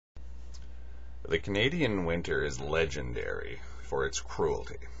The Canadian winter is legendary for its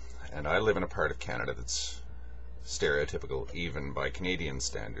cruelty, and I live in a part of Canada that's stereotypical, even by Canadian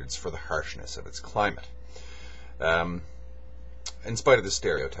standards, for the harshness of its climate. In spite of the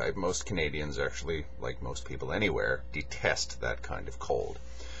stereotype, most Canadians actually, like most people anywhere, detest that kind of cold.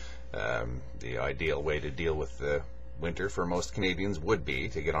 The ideal way to deal with the winter for most Canadians would be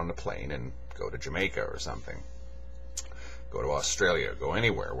to get on a plane and go to Jamaica or something. Go to Australia, go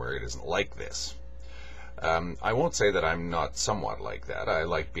anywhere where it isn't like this. I won't say that I'm not somewhat like that. I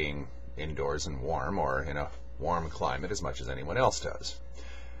like being indoors and warm, or in a warm climate, as much as anyone else does.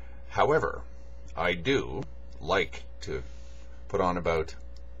 However, I do like to put on about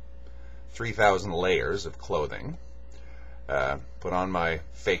 3,000 layers of clothing, put on my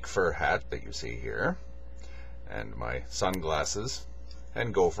fake fur hat that you see here, and my sunglasses,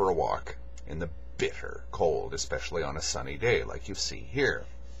 and go for a walk in the bitter cold, especially on a sunny day like you see here.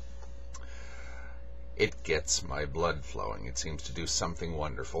 It gets my blood flowing. It seems to do something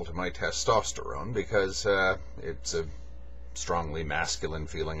wonderful to my testosterone, because it's a strongly masculine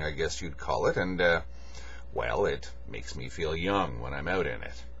feeling, I guess you'd call it, and well, it makes me feel young when I'm out in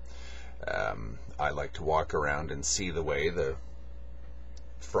it. I like to walk around and see the way the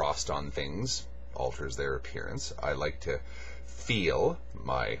frost on things alters their appearance. I like to feel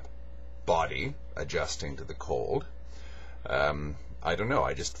my body adjusting to the cold. I don't know,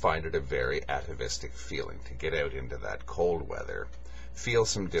 I just find it a very atavistic feeling to get out into that cold weather, feel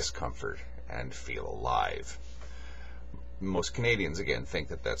some discomfort, and feel alive. Most Canadians, again, think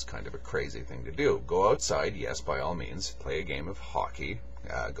that that's kind of a crazy thing to do. Go outside, yes, by all means, play a game of hockey,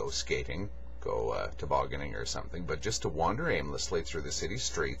 go skating, go tobogganing or something, but just to wander aimlessly through the city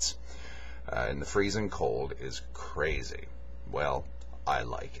streets in the freezing cold is crazy. Well, I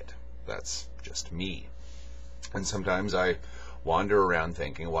like it. That's just me. And sometimes I wander around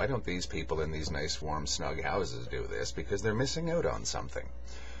thinking, why don't these people in these nice, warm, snug houses do this? Because they're missing out on something.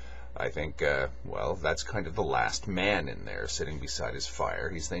 I think, well, that's kind of the last man in there sitting beside his fire.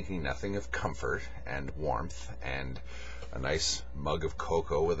 He's thinking nothing of comfort and warmth and a nice mug of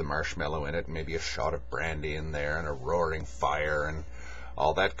cocoa with a marshmallow in it, and maybe a shot of brandy in there, and a roaring fire, and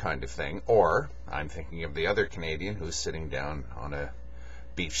all that kind of thing. Or I'm thinking of the other Canadian who's sitting down on a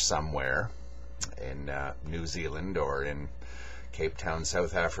beach somewhere in New Zealand or in Cape Town,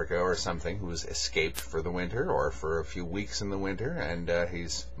 South Africa or something, who's escaped for the winter or for a few weeks in the winter, and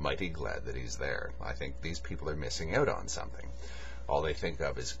he's mighty glad that he's there. I think these people are missing out on something. All they think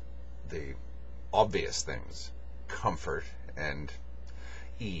of is the obvious things: comfort and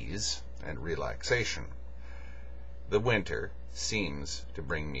ease and relaxation. The winter seems to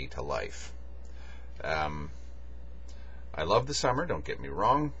bring me to life. I love the summer, don't get me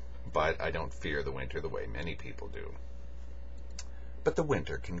wrong, but I don't fear the winter the way many people do. But the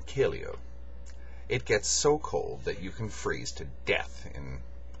winter can kill you. It gets so cold that you can freeze to death in,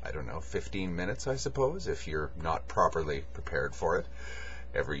 I don't know, 15 minutes, I suppose, if you're not properly prepared for it.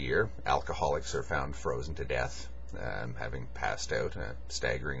 Every year, alcoholics are found frozen to death, having passed out,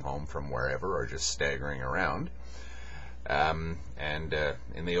 staggering home from wherever, or just staggering around. In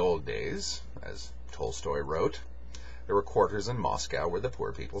the old days, as Tolstoy wrote, there were quarters in Moscow where the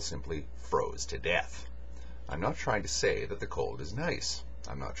poor people simply froze to death. I'm not trying to say that the cold is nice.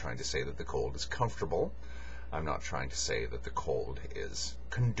 I'm not trying to say that the cold is comfortable. I'm not trying to say that the cold is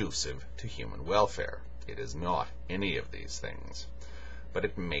conducive to human welfare. It is not any of these things. But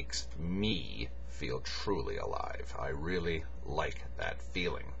it makes me feel truly alive. I really like that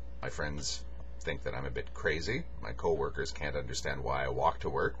feeling. My friends think that I'm a bit crazy. My coworkers can't understand why I walk to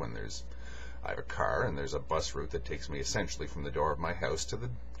work when I have a car and there's a bus route that takes me essentially from the door of my house to the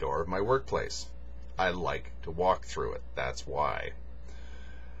door of my workplace. I like to walk through it. That's why.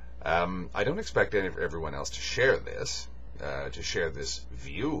 I don't expect everyone else to share this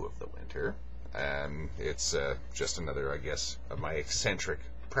view of the winter. It's just another, I guess, of my eccentric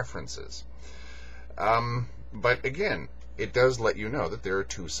preferences. But again, it does let you know that there are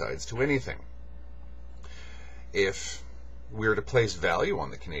two sides to anything. If we were to place value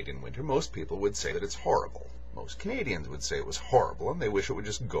on the Canadian winter, most people would say that it's horrible. Most Canadians would say it was horrible and they wish it would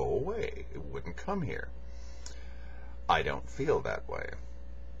just go away. It wouldn't come here. I don't feel that way.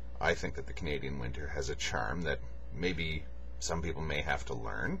 I think that the Canadian winter has a charm that maybe some people may have to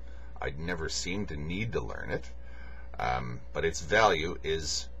learn. I'd never seem to need to learn it. But its value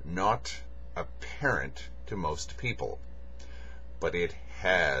is not apparent to most people. But it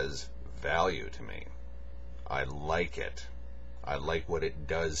has value to me. I like it. I like what it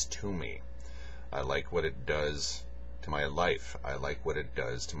does to me. I like what it does to my life. I like what it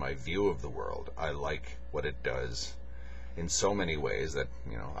does to my view of the world. I like what it does in so many ways that,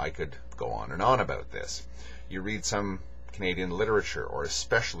 I could go on and on about this. You read some Canadian literature, or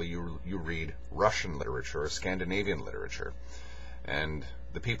especially you read Russian literature or Scandinavian literature, and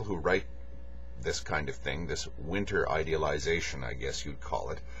the people who write this kind of thing, this winter idealization, I guess you'd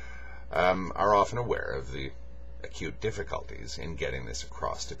call it, are often aware of the acute difficulties in getting this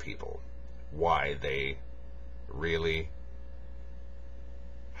across to people. Why they really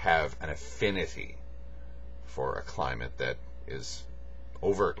have an affinity for a climate that is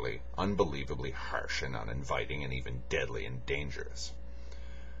overtly, unbelievably harsh and uninviting and even deadly and dangerous.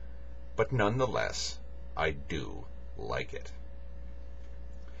 But nonetheless, I do like it.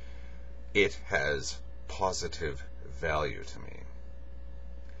 It has positive value to me.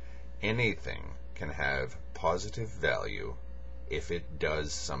 Anything can have positive value if it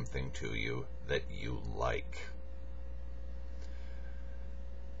does something to you that you like.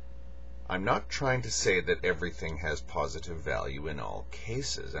 I'm not trying to say that everything has positive value in all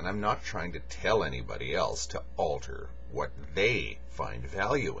cases, and I'm not trying to tell anybody else to alter what they find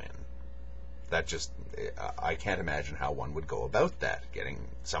value in. I can't imagine how one would go about that, getting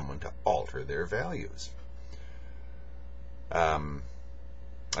someone to alter their values.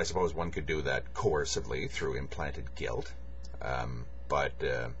 I suppose one could do that coercively through implanted guilt, but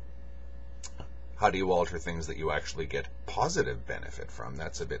how do you alter things that you actually get positive benefit from?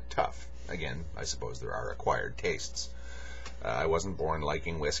 That's a bit tough. Again, I suppose there are acquired tastes. I wasn't born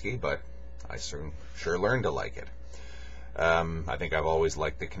liking whiskey, but I sure learned to like it. I think I've always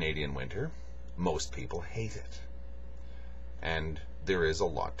liked the Canadian winter. Most people hate it. And there is a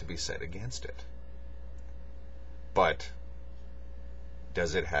lot to be said against it. But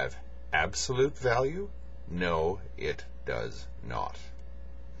does it have absolute value? No, it does not.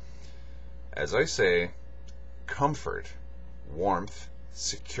 As I say, comfort, warmth,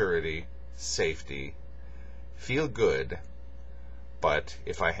 security, safety, feel good, but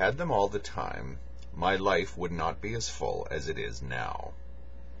if I had them all the time, my life would not be as full as it is now.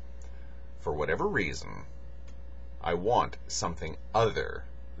 For whatever reason, I want something other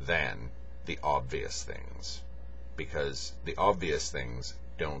than the obvious things, because the obvious things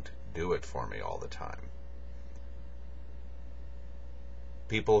don't do it for me all the time.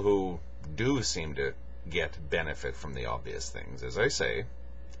 People who do seem to get benefit from the obvious things, as I say,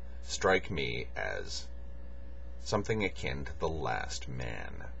 strike me as something akin to the last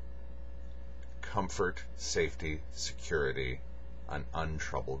man. Comfort, safety, security, an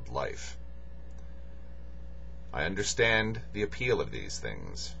untroubled life. I understand the appeal of these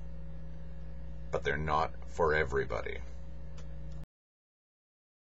things, but they're not for everybody.